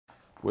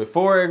With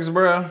Forex,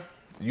 bruh,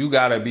 you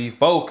gotta be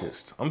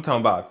focused. I'm talking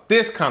about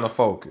this kind of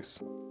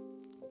focus.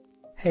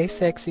 Hey,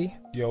 sexy.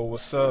 Yo,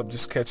 what's up?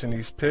 Just catching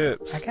these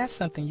pips. I got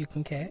something you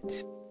can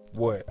catch.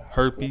 What?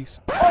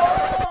 Herpes?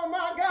 Oh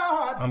my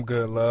God! I'm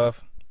good,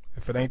 love.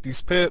 If it ain't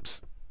these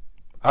pips,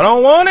 I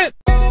don't want it.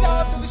 The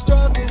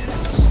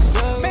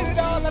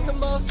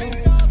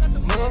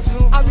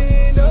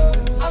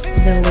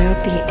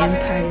Wealthy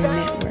Empire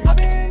Network.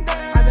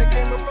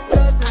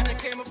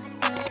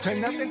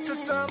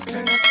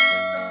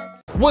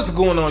 What's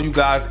going on, you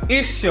guys?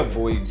 It's your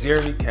boy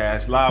Jeremy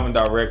Cash, live and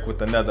direct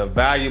with another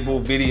valuable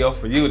video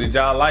for you. Did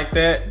y'all like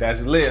that?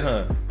 That's lit,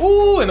 huh?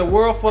 Ooh, in a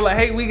world full of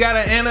hate, we gotta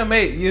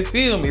animate. You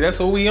feel me? That's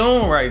what we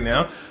on right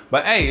now.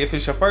 But hey, if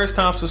it's your first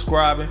time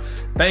subscribing,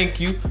 thank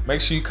you. Make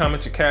sure you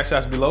comment your cash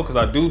outs below, because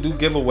I do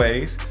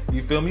giveaways.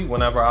 You feel me?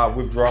 Whenever I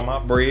withdraw my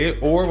bread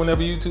or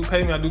whenever YouTube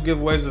pay me, I do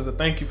giveaways as a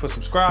thank you for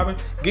subscribing.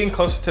 Getting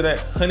closer to that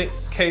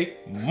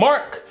 100K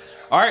mark.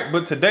 All right,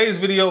 but today's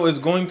video is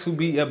going to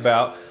be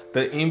about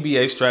the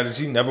NBA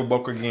strategy, never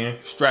broke again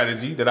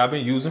strategy that I've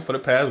been using for the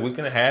past week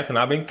and a half, and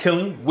I've been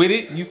killing with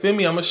it. You feel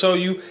me? I'm gonna show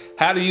you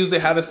how to use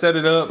it, how to set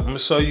it up. I'm gonna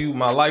show you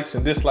my likes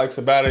and dislikes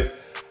about it,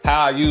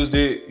 how I used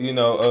it, you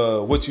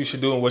know, what you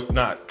should do and what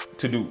not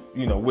to do,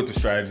 you know, with the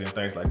strategy and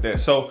things like that.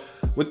 So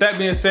with that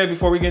being said,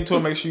 before we get into it,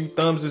 make sure you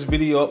thumbs this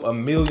video up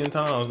 1,000,000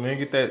 times, man.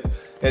 Get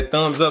that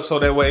thumbs up so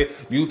that way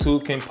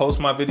YouTube can post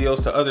my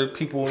videos to other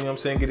people, you know what I'm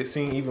saying, get it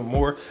seen even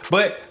more.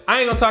 But I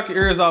ain't gonna talk your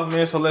ears off,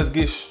 man, so let's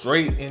get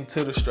straight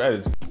into the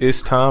strategy.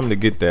 It's time to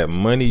get that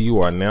money. You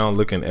are now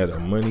looking at a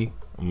money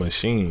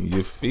machine.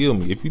 You feel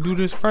me? If you do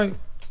this right,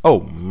 oh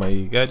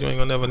my God, you ain't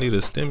gonna never need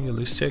a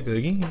stimulus check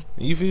again.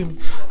 You feel me?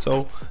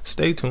 So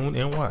stay tuned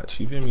and watch.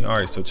 You feel me? All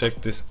right, so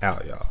check this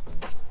out, y'all.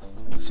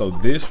 So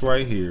this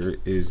right here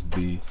is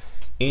the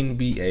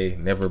NBA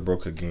never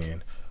broke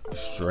again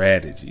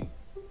strategy.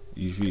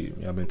 You feel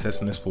me? I've been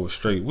testing this for a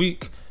straight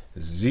week,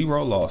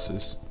 0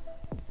 losses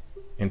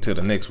until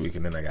the next week,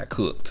 and then I got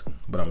cooked.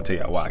 But I'm gonna tell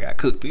y'all why I got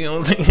cooked, you know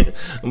what I'm saying?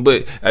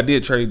 But I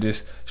did trade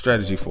this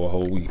strategy for a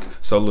whole week.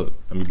 So look,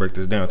 let me break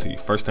this down to you.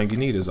 First thing you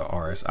need is a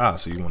RSI.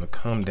 So you wanna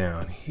come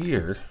down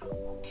here,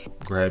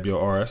 grab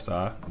your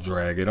RSI,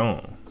 drag it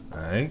on, all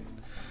right?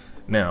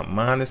 Now,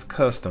 mine is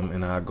custom,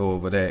 and I'll go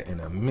over that in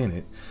a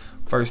minute.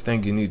 First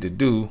thing you need to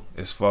do,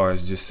 as far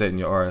as just setting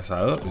your RSI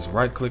up, is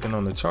right-clicking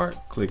on the chart,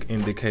 click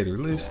Indicator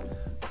List.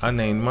 I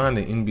named mine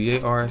the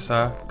NBA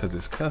RSI because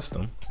it's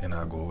custom, and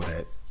I'll go over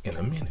that in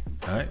a minute,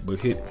 all right? But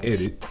hit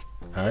Edit,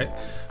 all right?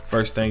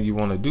 First thing you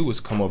want to do is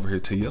come over here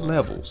to your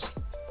levels,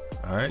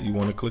 all right? You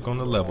want to click on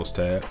the Levels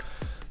tab.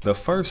 The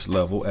first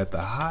level, at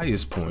the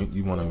highest point,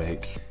 you want to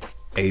make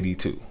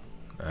 82,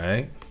 all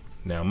right?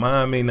 Now,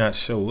 mine may not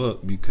show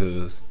up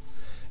because,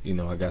 you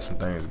know, I got some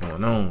things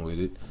going on with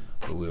it,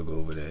 but we'll go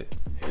over that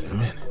in a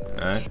minute,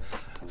 all right?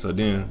 So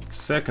then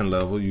second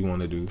level, you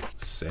want to do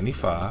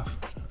 75,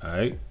 all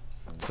right?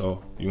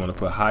 So you want to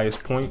put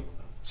highest point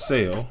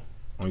sell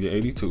on your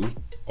 82,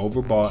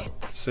 overbought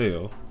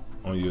sell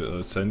on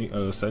your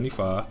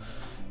 75.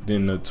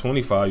 Then the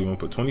 25, you want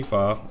to put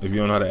 25. If you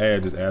don't know how to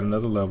add, just add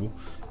another level.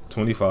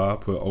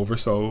 25, put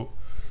oversold,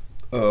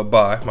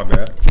 buy, my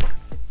bad.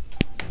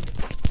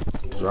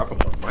 Dropping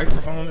my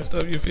microphone and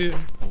stuff, you feel?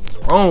 What's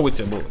wrong with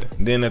your boy?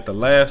 Then at the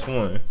last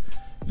one,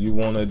 you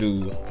want to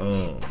do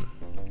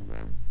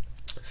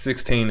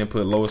 16 and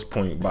put lowest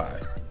point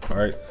buy, all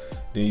right?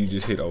 Then you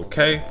just hit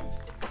OK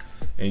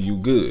and you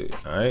good,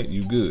 all right?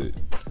 You good.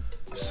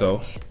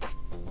 So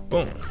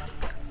boom,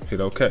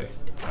 hit OK,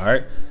 all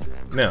right?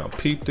 Now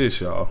peep this,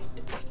 y'all.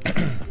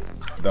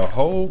 The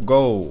whole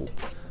goal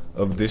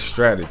of this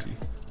strategy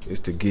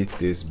is to get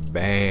this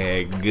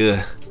bag,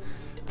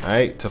 all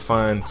right? To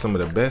find some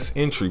of the best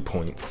entry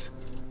points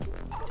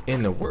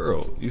in the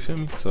world, you feel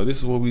me? So this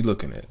is what we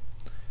looking at.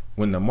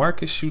 When the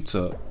market shoots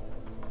up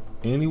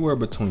anywhere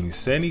between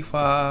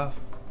 75,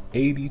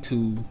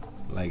 82,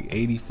 like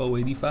 84,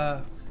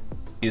 85,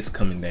 it's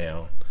coming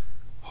down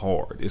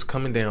hard. It's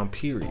coming down,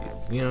 period.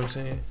 You know what I'm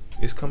saying?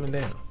 It's coming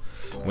down.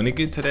 When it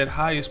get to that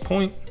highest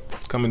point,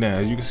 it's coming down.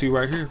 As you can see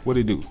right here, what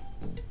it do?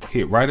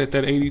 Hit right at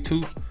that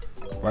 82,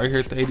 right here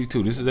at the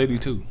 82. This is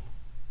 82.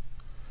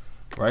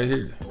 Right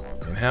here.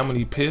 And how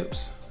many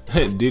pips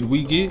did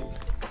we get?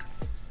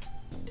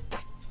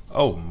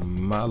 Oh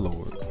my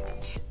Lord.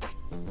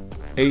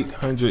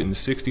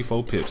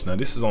 864 pips. Now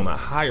this is on a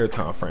higher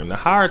time frame. The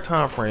higher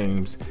time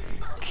frames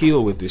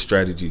kill with this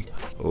strategy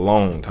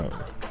long term.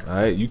 All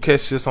right, you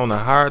catch this on the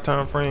higher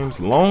time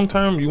frames long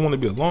term. You want to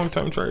be a long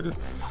term trader,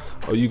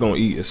 or you gonna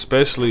eat,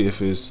 especially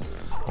if it's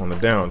on the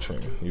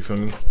downtrend. You feel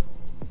me?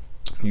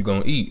 You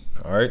gonna eat.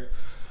 All right.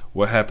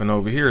 What happened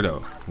over here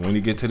though? When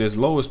you get to this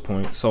lowest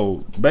point,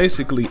 so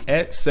basically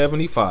at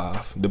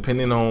 75,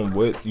 depending on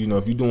what, you know,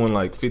 if you're doing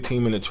like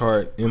 15-minute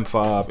chart,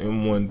 M5,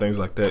 M1, things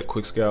like that,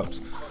 quick scalps.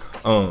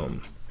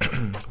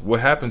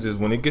 What happens is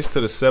when it gets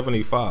to the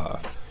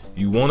 75,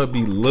 you want to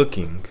be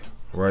looking,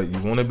 right? You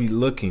want to be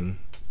looking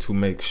to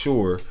make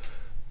sure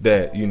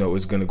that, you know,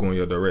 it's gonna go in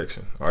your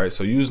direction. All right,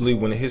 so usually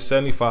when it hits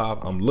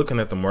 75, I'm looking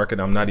at the market.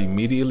 I'm not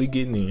immediately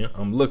getting in.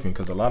 I'm looking,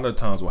 because a lot of the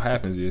times what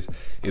happens is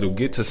it'll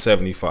get to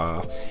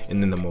 75,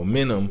 and then the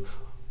momentum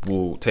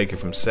will take it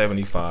from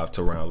 75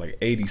 to around like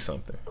 80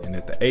 something, and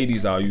at the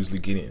 80s I'll usually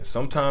get in.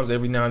 Sometimes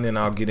every now and then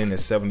I'll get in at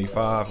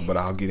 75, but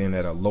I'll get in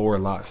at a lower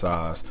lot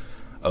size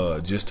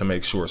just to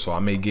make sure. So I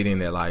may get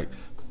in at like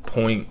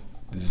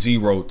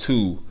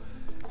 0.02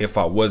 if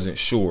I wasn't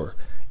sure,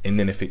 and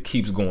then if it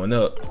keeps going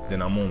up,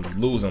 then I'm only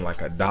losing like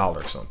 $1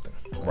 or something,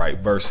 right?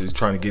 Versus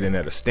trying to get in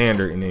at a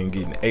standard and then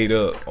getting ate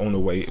up on the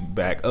way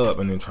back up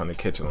and then trying to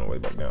catch it on the way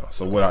back down.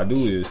 So what I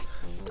do is,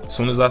 as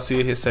soon as I see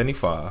it hit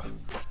 75,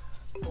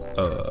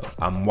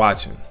 I'm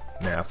watching.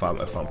 Now if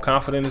I'm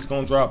confident it's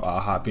gonna drop, I'll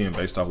hop in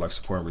based off like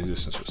support and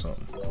resistance or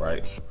something,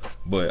 right?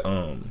 But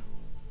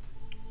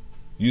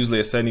usually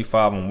at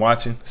 75 I'm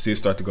watching, see it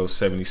start to go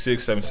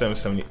 76, 77,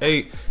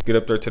 78, get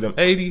up there to them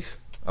 80s.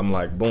 I'm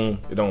like, boom,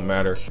 it don't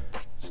matter,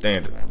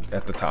 standard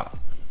at the top.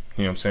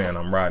 You know what I'm saying?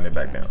 I'm riding it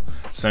back down.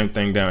 Same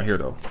thing down here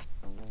though,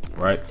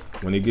 right?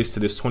 When it gets to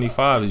this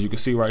 25, as you can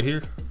see right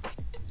here,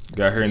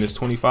 got here in this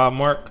 25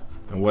 mark,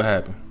 and what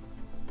happened?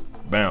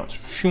 Bounce.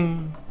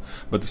 Shoom.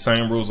 But the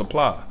same rules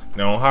apply.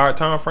 Now on higher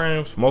time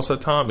frames, most of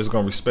the time it's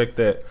gonna respect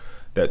that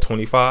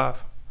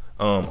 25.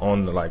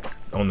 On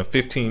the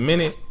 15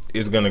 minute,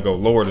 it's gonna go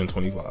lower than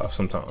 25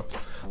 sometimes.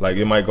 Like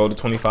it might go to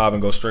 25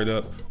 and go straight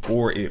up,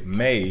 or it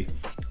may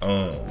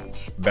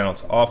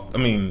bounce off. I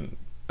mean,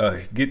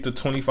 get to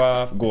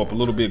 25, go up a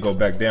little bit, go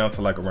back down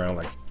to like around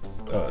like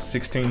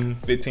 16,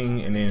 15,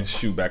 and then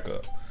shoot back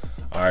up.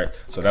 All right,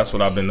 so that's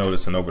what I've been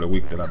noticing over the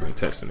week that I've been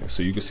testing it.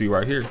 So you can see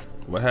right here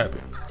what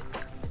happened.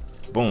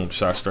 Boom,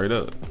 shot straight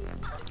up.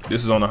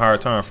 This is on a higher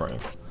time frame,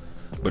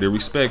 but it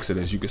respects it,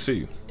 as you can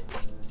see.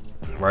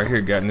 Right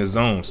here, got in the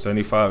zone,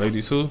 75,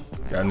 82,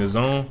 got in the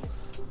zone,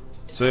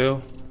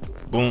 sell,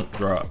 boom,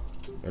 drop.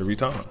 Every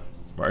time,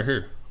 right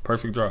here,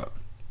 perfect drop.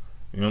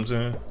 You know what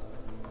I'm saying?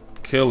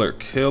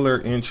 Killer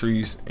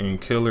entries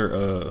and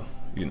killer,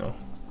 you know,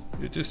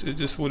 it's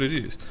just what it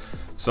is.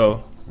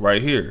 So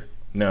right here,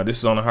 now this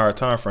is on a higher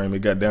time frame, it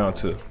got down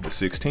to the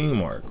 16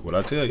 mark. What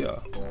I tell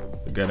y'all,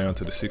 it got down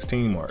to the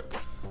 16 mark.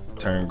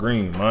 Turn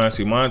green.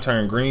 Mine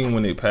turned green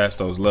when it passed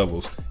those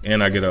levels,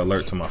 and I get an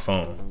alert to my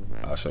phone.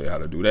 I'll show you how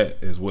to do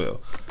that as well.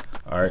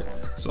 All right,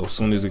 so as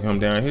soon as it come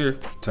down here,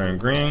 turn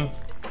green,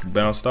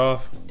 bounced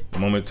off. The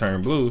moment it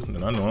turned blue,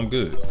 then I know I'm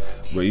good.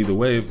 But either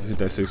way, if it hit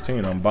that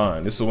 16, I'm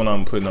buying. This is when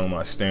I'm putting on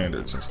my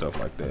standards and stuff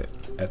like that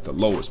at the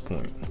lowest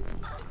point. You know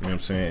what I'm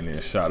saying? And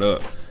it shot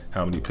up.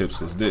 How many pips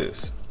was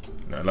this?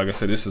 Now, like I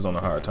said, this is on a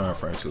higher time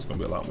frame, so it's gonna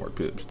be a lot more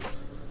pips.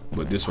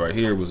 But this right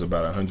here was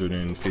about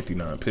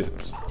 159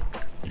 pips.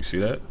 You see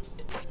that?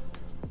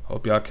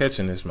 Hope y'all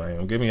catching this, man.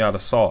 I'm giving y'all the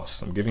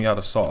sauce. I'm giving y'all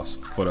the sauce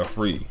for the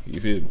free. You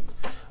feel me?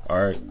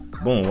 All right.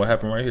 Boom. What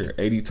happened right here?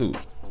 82.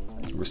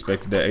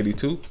 Respected that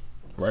 82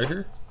 right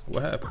here.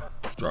 What happened?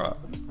 Drop.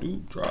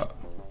 Dude, drop.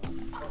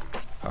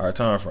 Higher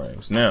time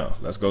frames. Now,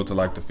 let's go to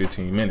like the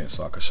 15 minutes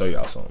so I can show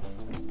y'all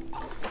something.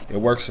 It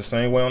works the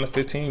same way on the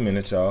 15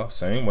 minutes, y'all.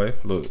 Same way.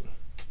 Look.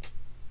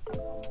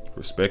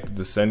 Respected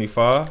the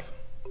 75.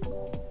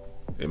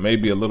 It may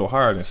be a little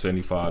higher than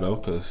 75 though,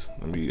 because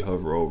let me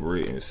hover over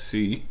it and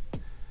see.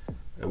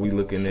 We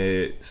looking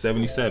at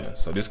 77.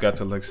 So this got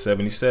to like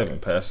 77.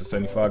 Past the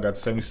 75, got to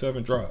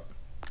 77, drop.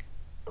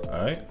 All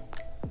right.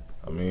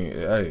 I mean,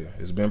 hey,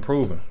 it's been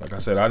proven. Like I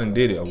said, I done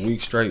did it a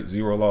week straight,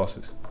 0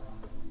 losses.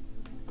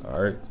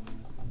 All right.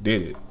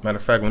 Did it. Matter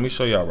of fact, let me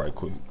show y'all right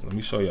quick.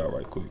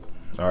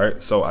 All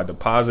right. So I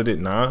deposited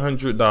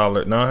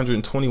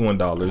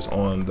 $921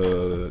 on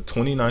the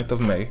 29th of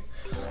May.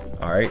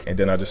 All right, and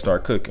then I just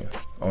start cooking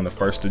on the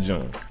 1st of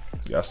June.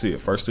 Y'all see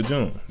it, 1st of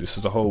June. This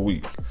is a whole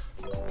week.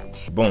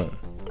 Boom,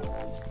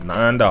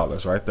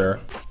 $9 right there.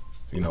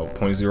 You know,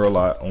 0.0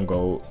 lot on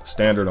gold,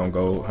 standard on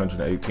gold,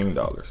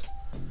 $118.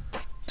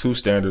 2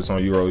 standards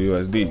on Euro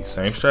USD,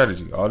 same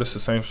strategy. All this is the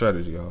same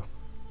strategy, y'all.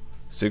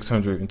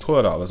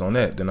 $612 on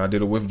that. Then I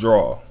did a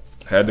withdrawal.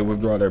 Had to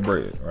withdraw that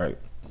bread, right?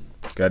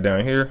 Got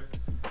down here.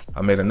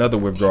 I made another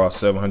withdrawal of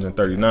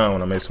 $739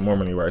 when I made some more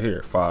money right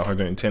here.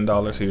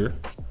 $510 here.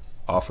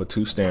 Off of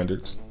 2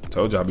 standards.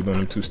 Told you I'll be doing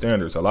them 2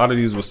 standards. A lot of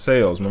these was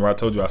sales. Remember I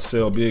told you I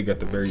sell big at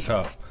the very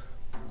top.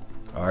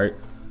 All right.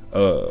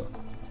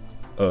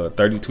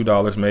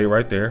 $32 made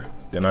right there.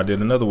 Then I did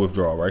another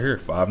withdrawal right here.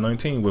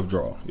 $519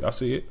 withdrawal. Y'all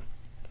see it?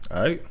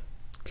 All right.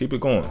 Keep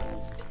it going.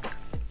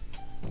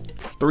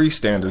 3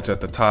 standards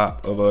at the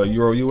top of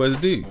Euro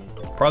USD.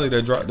 Probably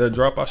that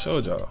drop I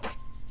showed y'all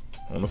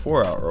on the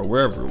 4 hour or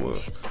wherever it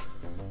was.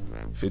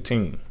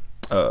 15.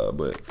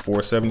 But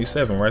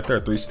 477 right there.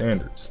 3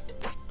 standards.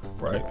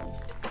 Right,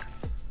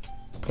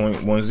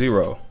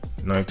 0.10,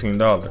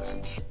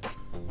 $19.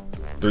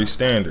 3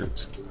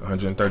 standards,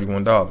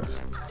 $131. I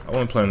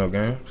wasn't playing no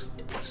games.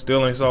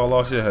 Still ain't saw a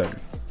loss yet, have you?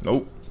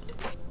 Nope.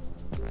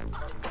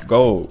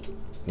 Gold,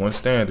 1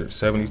 standard,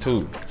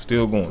 72,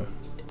 still going.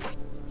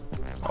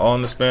 All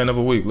in the span of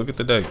a week. Look at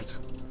the dates.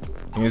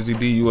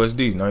 NZD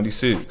USD,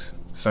 96.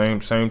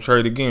 Same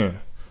trade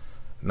again.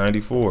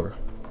 94.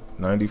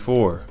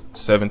 94,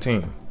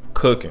 17.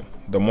 Cooking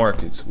the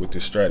markets with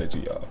this strategy,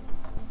 y'all.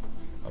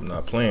 I'm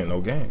not playing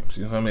no games.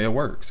 You know what I mean? It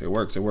works. It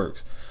works. It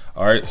works.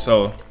 All right.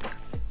 So,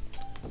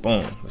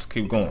 boom. Let's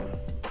keep going.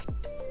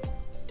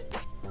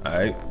 All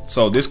right.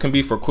 So this can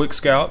be for quick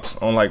scalps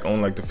on like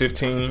the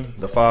 15,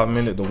 the 5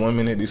 minute, the 1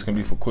 minute. These can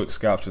be for quick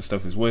scalps and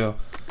stuff as well.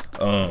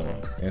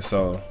 And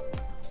so,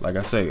 like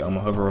I say, I'm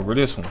gonna hover over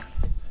this one.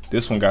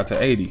 This one got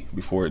to 80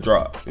 before it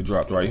dropped. It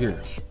dropped right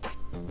here.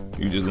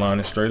 You just line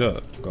it straight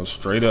up. Go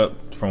straight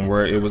up from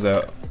where it was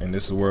at, and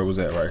this is where it was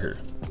at right here.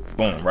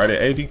 Boom, right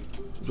at 80,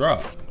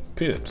 drop.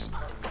 Pips.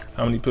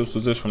 How many pips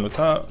was this from the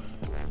top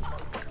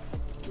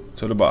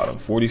to the bottom?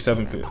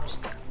 47 pips.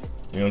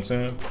 You know what I'm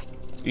saying?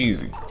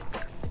 Easy.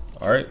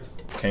 All right,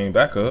 came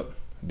back up,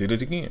 did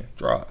it again,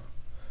 drop.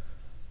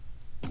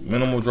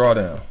 Minimal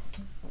drawdown.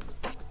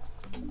 You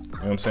know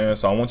what I'm saying?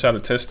 So I want y'all to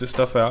test this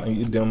stuff out in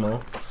your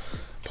demo,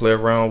 play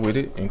around with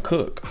it, and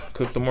cook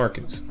the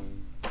markets.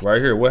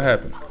 Right here, what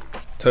happened?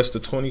 Touch the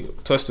 20,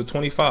 touch the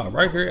 25,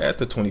 right here at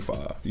the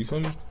 25. You feel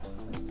me?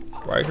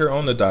 Right here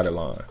on the dotted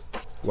line.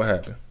 What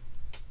happened?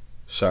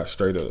 Shot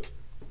straight up.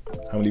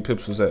 How many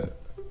pips was that?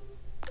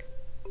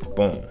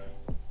 Boom.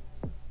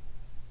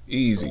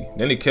 Easy.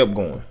 Then it kept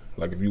going.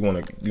 Like if you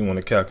want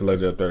to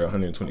calculate it up there at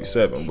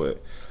 127,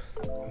 but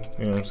you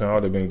know what I'm saying? I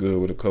would have been good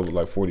with a couple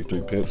like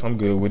 43 pips. I'm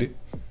good with it.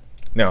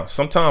 Now,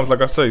 sometimes,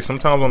 like I say,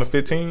 sometimes on the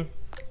 15,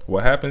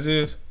 what happens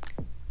is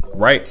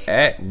right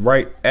at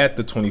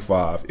the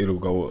 25, it'll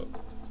go up.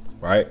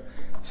 Right?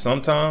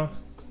 Sometimes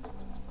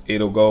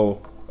it'll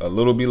go a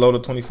little below the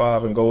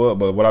 25 and go up,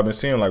 but what I've been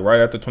seeing, like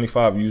right at the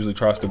 25, it usually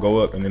tries to go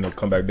up and then it'll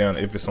come back down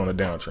if it's on a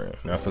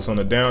downtrend. Now, if it's on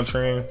a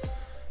downtrend,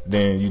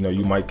 then you know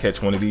you might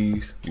catch one of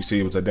these. You see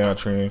it was a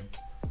downtrend,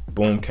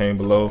 boom, came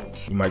below.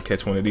 You might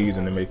catch one of these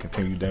and it may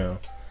continue down.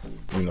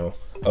 You know,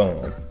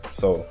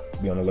 so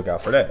be on the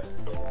lookout for that.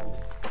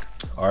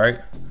 All right,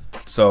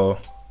 so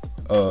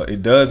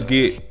it does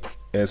get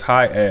as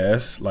high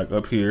as like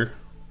up here.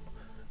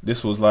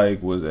 This was like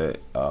at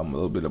a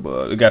little bit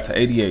above. It got to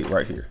 88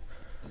 right here,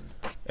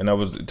 and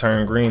it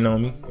turned green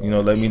on me. You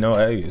know, let me know,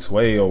 hey, it's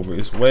way over.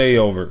 It's way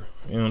over.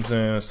 You know what I'm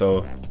saying?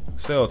 So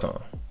sell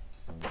time.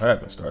 What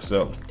happened? Start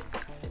selling.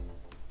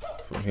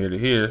 From here to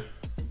here,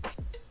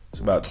 it's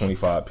about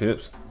 25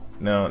 pips.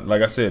 Now,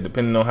 like I said,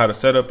 depending on how the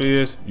setup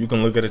is, you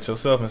can look at it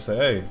yourself and say,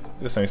 hey,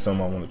 this ain't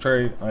something I want to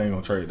trade. I ain't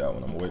gonna trade that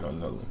one. I'm gonna wait on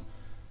another one.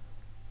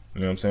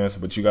 You know what I'm saying? So,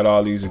 but you got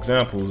all these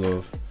examples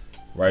of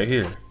right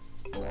here.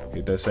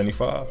 Hit that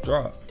 75,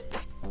 drop.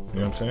 You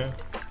know what I'm saying?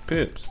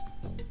 Pips.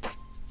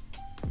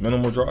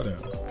 Minimal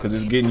drawdown. Because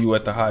it's getting you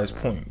at the highest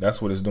point.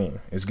 That's what it's doing.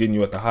 It's getting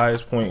you at the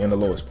highest point and the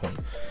lowest point.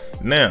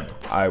 Now,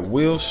 I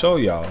will show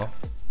y'all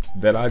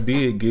that I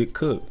did get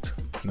cooked.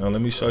 Now,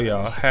 let me show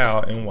y'all how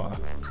and why.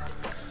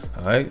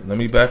 All right, let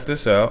me back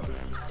this out.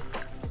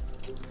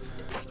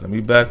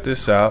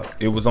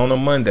 It was on a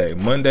Monday.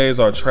 Mondays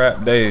are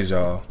trap days,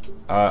 y'all.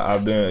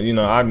 I've been, you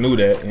know, I knew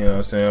that, you know what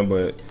I'm saying,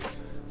 but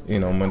you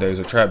know, Mondays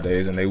are trap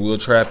days and they will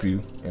trap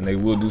you and they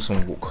will do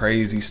some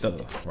crazy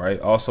stuff, right?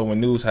 Also,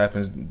 when news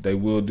happens, they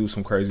will do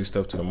some crazy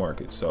stuff to the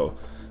market. So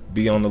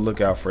be on the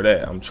lookout for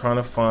that. I'm trying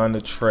to find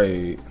a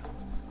trade.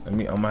 I'm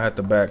gonna have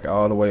to back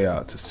all the way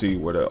out to see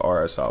where the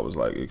RSI was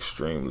like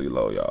extremely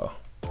low, y'all.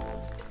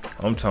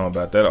 I'm talking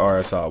about that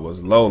RSI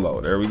was low.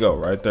 There we go,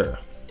 right there.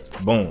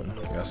 Boom.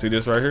 Y'all see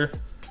this right here?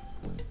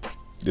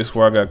 This is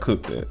where I got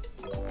cooked at.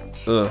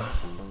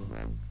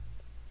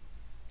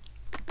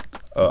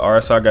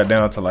 RSI got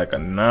down to like a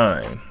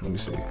 9. Let me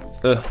see.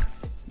 Yeah,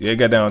 it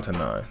got down to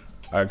 9.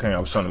 I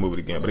was trying to move it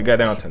again, but it got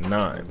down to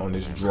 9 on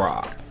this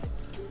drop,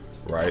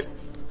 right?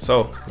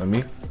 So let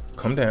me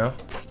come down.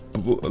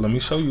 Let me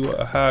show you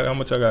how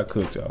much I got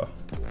cooked, y'all.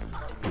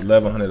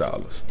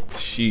 $1,100.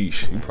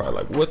 Sheesh. You probably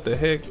like, what the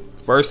heck?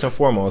 First and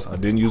foremost, I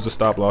didn't use the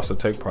stop loss to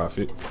take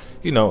profit.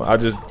 You know,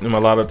 a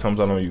lot of times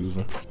I don't use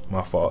them.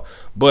 My fault.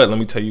 But let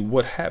me tell you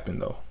what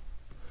happened though.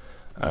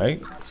 All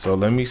right, so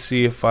let me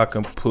see if I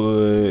can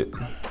put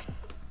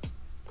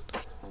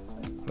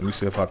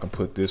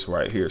this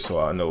right here so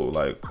I know,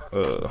 like,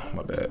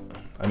 my bad.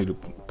 I need to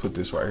put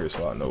this right here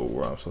so I know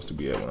where I'm supposed to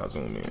be at when I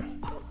zoom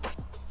in.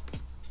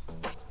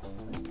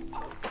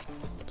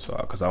 So,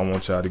 because I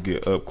want y'all to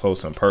get up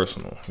close and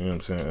personal, you know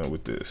what I'm saying,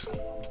 with this.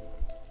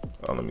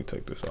 Oh, let me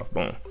take this off,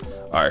 boom.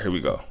 All right, here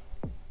we go.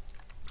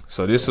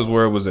 So this is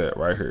where it was at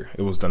right here.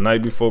 It was the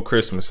night before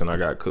Christmas and I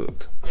got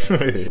cooked. All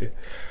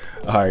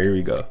right, here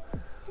we go.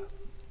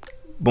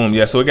 Boom,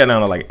 yeah, so it got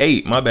down to like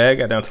 8. My bad,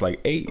 got down to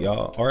like 8,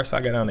 y'all.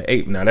 RSI got down to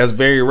 8. Now, that's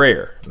very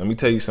rare. Let me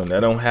tell you something.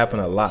 That don't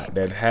happen a lot.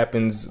 That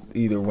happens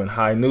either when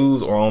high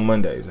news or on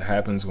Mondays. It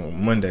happens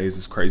when Mondays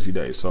is crazy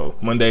days. So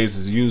Mondays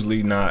is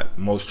usually not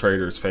most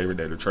traders' favorite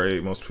day to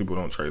trade. Most people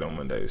don't trade on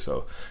Mondays.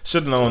 So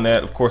should have known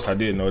that. Of course, I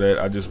did know that.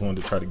 I just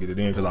wanted to try to get it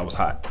in because I was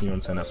hot. You know what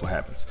I'm saying? That's what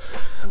happens.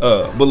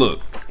 But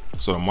look,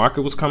 so the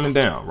market was coming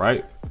down,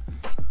 right?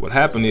 What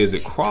happened is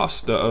it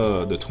crossed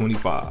the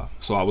 25.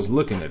 So I was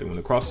looking at it. When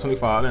it crossed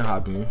 25, I didn't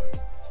hop in,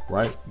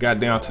 right? Got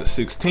down to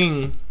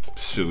 16.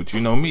 Shoot, you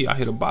know me, I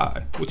hit a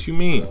buy. What you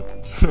mean?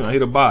 I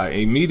hit a buy.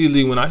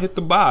 Immediately when I hit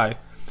the buy,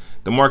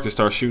 the market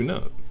starts shooting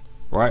up,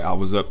 right? I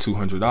was up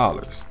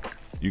 $200.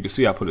 You can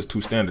see I put a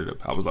 2 standard up.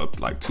 I was up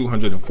like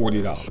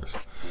 $240.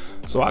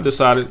 So I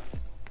decided,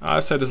 I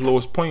set this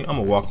lowest point, I'm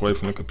gonna walk away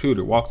from the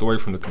computer. Walked away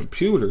from the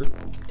computer,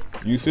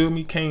 you feel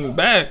me? Came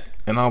back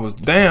and I was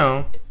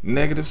down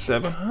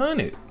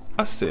 -700.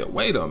 I said,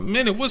 wait a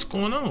minute, what's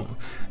going on?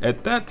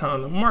 At that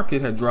time, the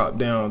market had dropped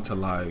down to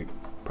like,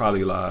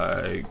 probably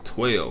like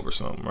 12 or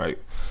something, right?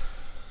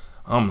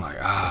 I'm like,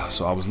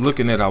 so I was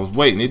looking at it, I was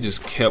waiting, it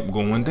just kept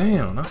going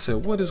down. I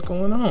said, what is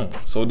going on?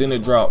 So then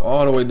it dropped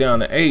all the way down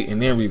to 8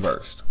 and then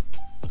reversed.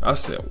 I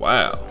said,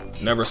 wow,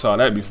 never saw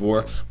that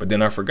before. But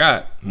then I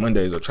forgot,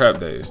 Mondays are trap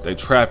days, they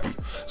trap you.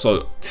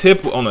 So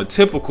on a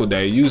typical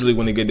day, usually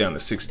when they get down to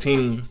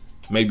 16,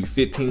 maybe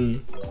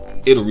 15,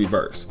 it'll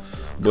reverse.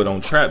 But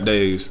on trap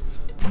days,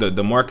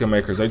 the market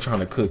makers, they trying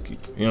to cook you.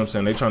 You know what I'm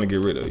saying? They trying to get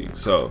rid of you.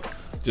 So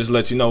just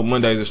let you know,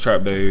 Mondays is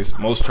trap days.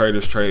 Most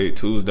traders trade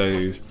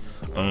Tuesdays,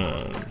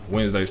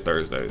 Wednesdays,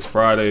 Thursdays,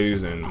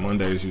 Fridays, and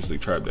Mondays usually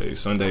trap days.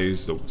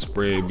 Sundays the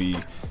spread be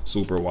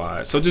super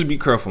wide, so just be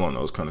careful on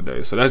those kind of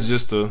days. So that's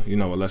just a, you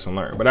know, a lesson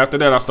learned. But after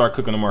that, I start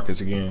cooking the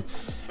markets again,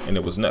 and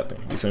it was nothing.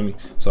 You feel me?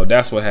 So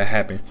that's what had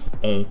happened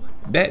on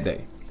that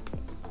day.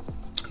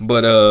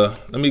 But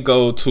let me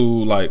go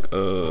to like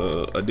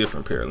a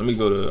different pair. I'm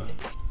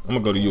gonna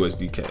go to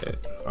USD CAD.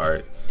 All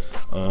right,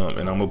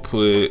 and I'm gonna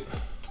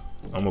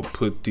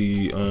put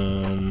the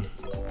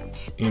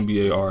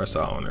NBA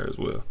RSI on there as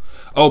well.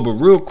 Oh, but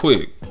real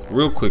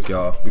quick,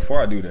 y'all,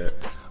 before I do that,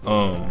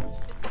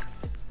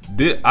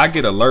 I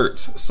get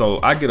alerts. So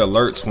I get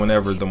alerts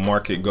whenever the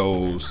market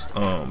goes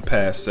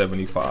past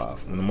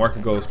 75. When the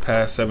market goes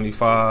past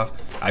 75,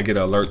 I get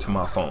an alert to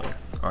my phone.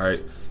 All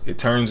right, it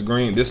turns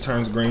green. This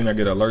turns green. I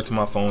get an alert to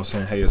my phone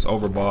saying, hey, it's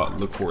overbought,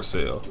 look for a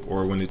sale.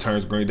 Or when it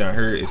turns green down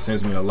here, it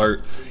sends me an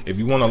alert. If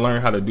you want to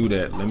learn how to do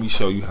that, let me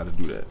show you how to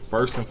do that.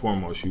 First and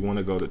foremost, you want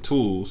to go to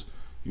tools,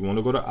 you want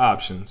to go to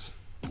options.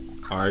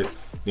 All right,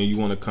 then you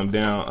want to come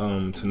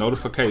down to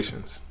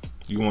notifications.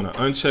 You want to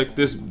uncheck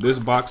this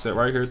box that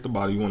right here at the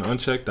bottom. You want to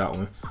uncheck that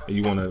one, and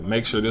you want to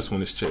make sure this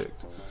one is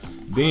checked.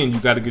 Then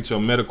you got to get your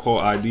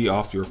MetaQuote ID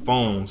off your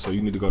phone. So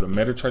you need to go to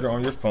MetaTrader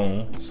on your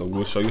phone. So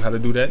we'll show you how to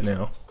do that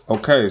now.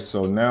 Okay,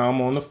 so now I'm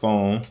on the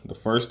phone. The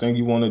first thing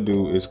you want to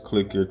do is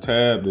click your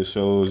tab that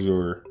shows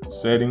your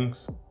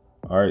settings.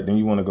 All right, then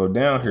you want to go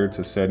down here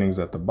to settings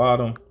at the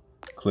bottom.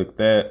 Click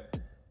that.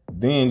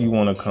 Then you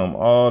want to come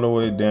all the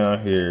way down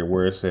here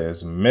where it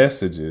says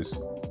messages.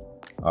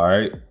 All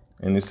right,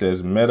 and it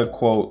says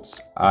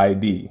MetaQuotes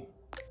ID.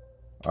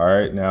 All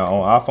right, now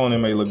on iPhone it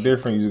may look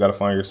different. You just got to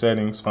find your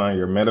settings, find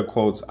your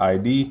MetaQuotes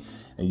ID,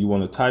 and you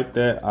want to type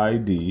that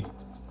ID.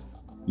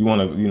 You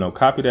want to, you know,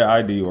 copy that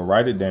ID or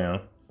write it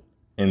down.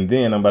 And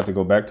then I'm about to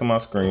go back to my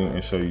screen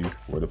and show you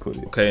where to put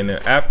it. Okay, and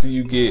then after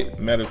you get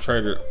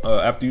MetaTrader,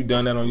 after you've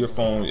done that on your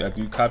phone,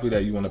 after you copy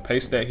that, you want to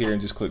paste that here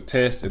and just click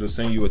test. It'll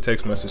send you a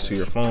text message to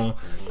your phone.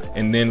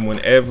 And then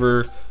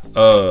whenever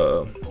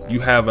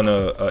you have an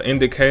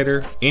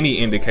indicator, any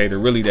indicator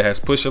really that has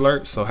push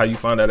alerts. So how you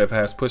find out if it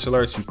has push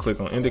alerts, you click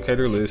on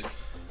indicator list.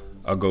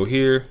 I'll go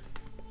here,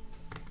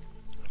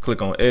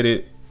 click on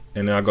edit,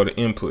 and then I go to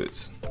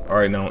inputs. All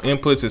right, now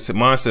inputs,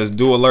 mine says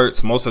do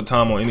alerts. Most of the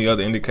time on any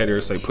other indicator,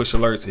 it say push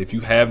alerts. If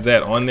you have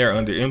that on there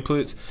under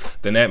inputs,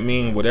 then that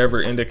means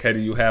whatever indicator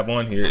you have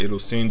on here, it'll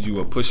send you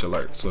a push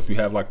alert. So if you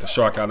have like the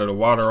shark out of the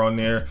water on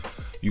there,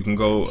 you can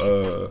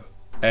go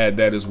add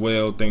that as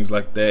well, things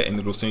like that, and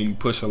it'll send you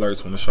push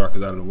alerts when the shark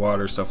is out of the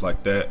water, stuff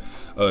like that.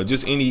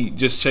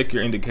 Just check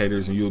your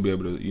indicators and you'll be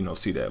able to, you know,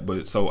 see that.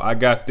 But so I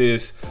got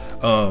this.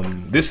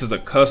 This is a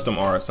custom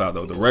RSI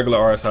though. The regular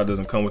RSI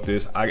doesn't come with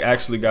this. I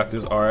actually got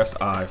this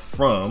RSI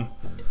from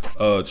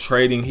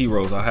Trading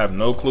Heroes. I have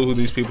no clue who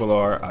these people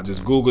are. I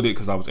just Googled it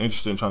because I was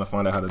interested in trying to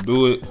find out how to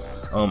do it.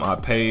 I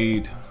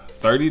paid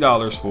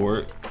 $30 for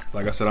it.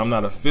 Like I said, I'm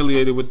not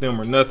affiliated with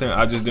them or nothing.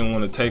 I just didn't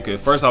want to take it.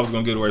 First, I was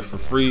gonna get away for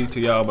free to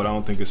y'all, but I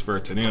don't think it's fair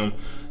to them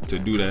to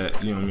do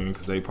that. You know what I mean?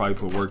 Because they probably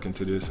put work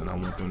into this, and I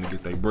want them to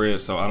get their bread.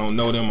 So I don't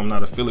know them. I'm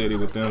not affiliated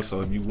with them. So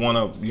if you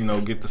want to, you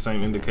know, get the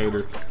same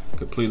indicator,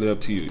 completely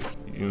up to you.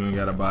 You ain't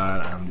gotta buy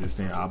it. I'm just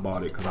saying I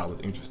bought it because I was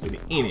interested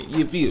in it.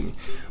 You feel me?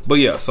 But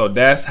yeah, so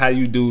that's how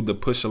you do the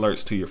push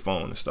alerts to your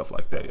phone and stuff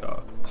like that,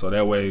 y'all. So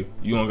that way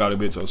you don't gotta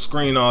be at your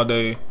screen all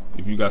day.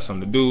 If you got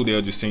something to do,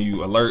 they'll just send you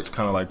alerts,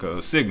 kind of like a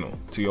signal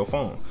to your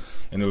phone.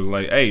 And it was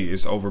like, hey,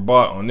 it's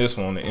overbought on this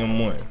one, on the M1.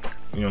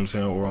 You know what I'm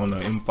saying? Or on the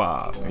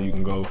M5. And you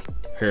can go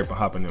here and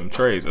hop in them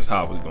trades. That's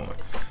how I was doing.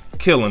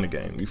 Killing the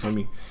game. You feel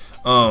me?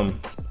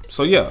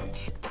 So yeah.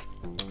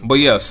 But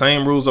yeah,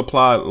 same rules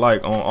apply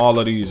like on all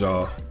of these,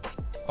 y'all.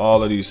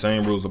 All of these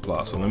same rules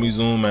apply. So let me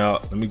zoom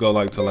out. Let me go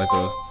like to like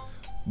a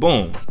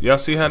boom. Y'all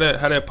see how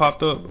that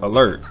popped up?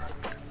 Alert.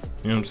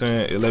 You know what I'm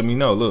saying? It let me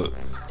know. Look.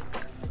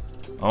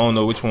 I don't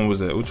know which one was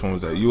that. Which one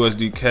was that?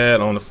 USD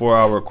CAD on the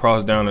 4-hour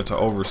cross down into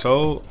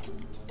oversold.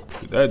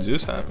 Did that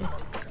just happen?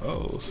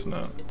 Oh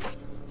snap!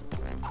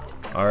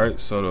 All right,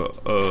 so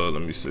the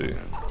let me see.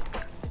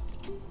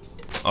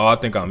 Oh, I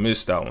think I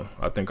missed that one.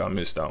 I think I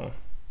missed that one.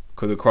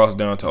 Cause it crossed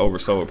down to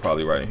oversold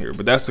probably right in here.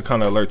 But that's the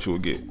kind of alert you will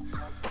get.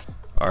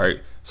 All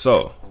right,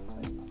 so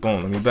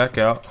boom, let me back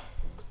out,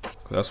 'cause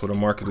that's where the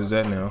market is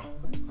at now.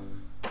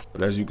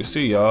 But as you can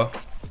see, y'all,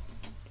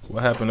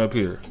 what happened up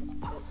here?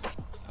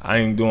 I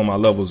ain't doing my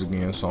levels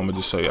again, so I'm gonna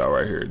just show y'all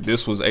right here.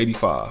 This was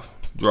 85,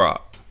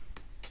 drop,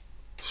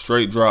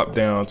 straight drop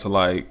down to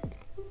like,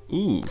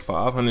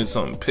 500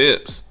 something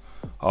pips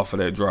off of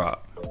that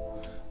drop.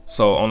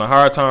 So on the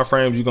higher time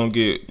frames, you're gonna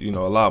get, a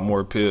lot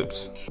more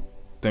pips,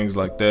 things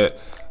like that.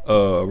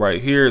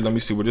 Right here, let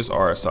me see where this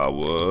RSI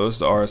was.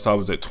 The RSI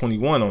was at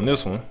 21 on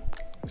this one,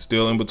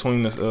 still in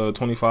between the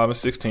 25 and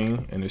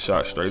 16, and it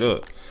shot straight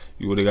up.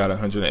 You would have got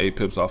 108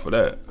 pips off of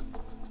that.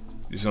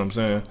 You see what I'm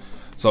saying?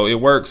 So it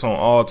works on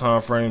all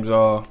time frames,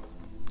 y'all.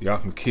 Y'all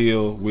can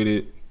kill with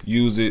it,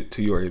 use it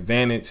to your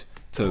advantage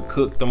to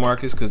cook the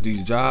markets, because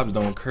these jobs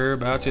don't care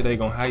about you. They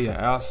gonna have you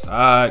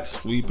outside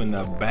sweeping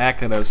the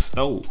back of the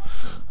stove.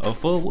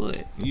 For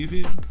what? You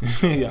feel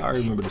me? Yeah, I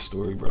remember the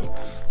story, bro.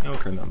 They don't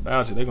care nothing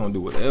about you. They gonna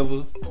do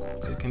whatever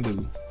they can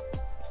do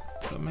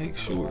to make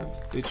sure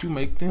that you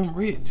make them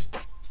rich.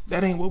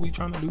 That ain't what we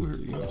trying to do here.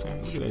 You know what I'm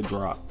saying? Look at that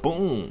drop.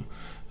 Boom.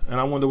 And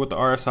I wonder what the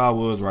RSI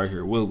was right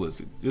here. What was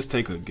it? Just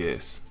take a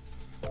guess.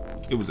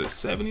 It was at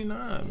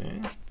 79,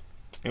 man.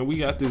 And we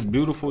got this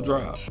beautiful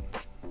drop.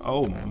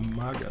 Oh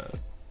my God.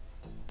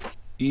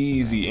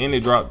 Easy. And it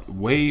dropped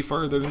way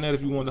further than that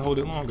if you wanted to hold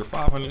it longer.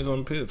 500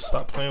 on pips.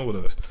 Stop playing with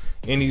us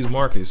in these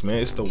markets,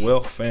 man. It's the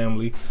Wealth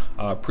family.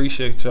 I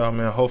appreciate y'all,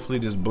 man. Hopefully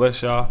this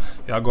bless y'all.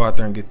 Y'all go out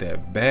there and get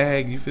that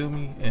bag, you feel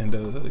me? And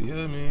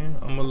yeah, man,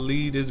 I'm gonna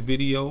leave this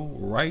video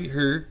right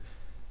here.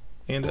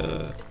 And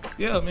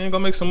yeah, man, go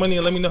make some money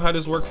and let me know how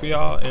this worked for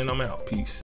y'all. And I'm out. Peace.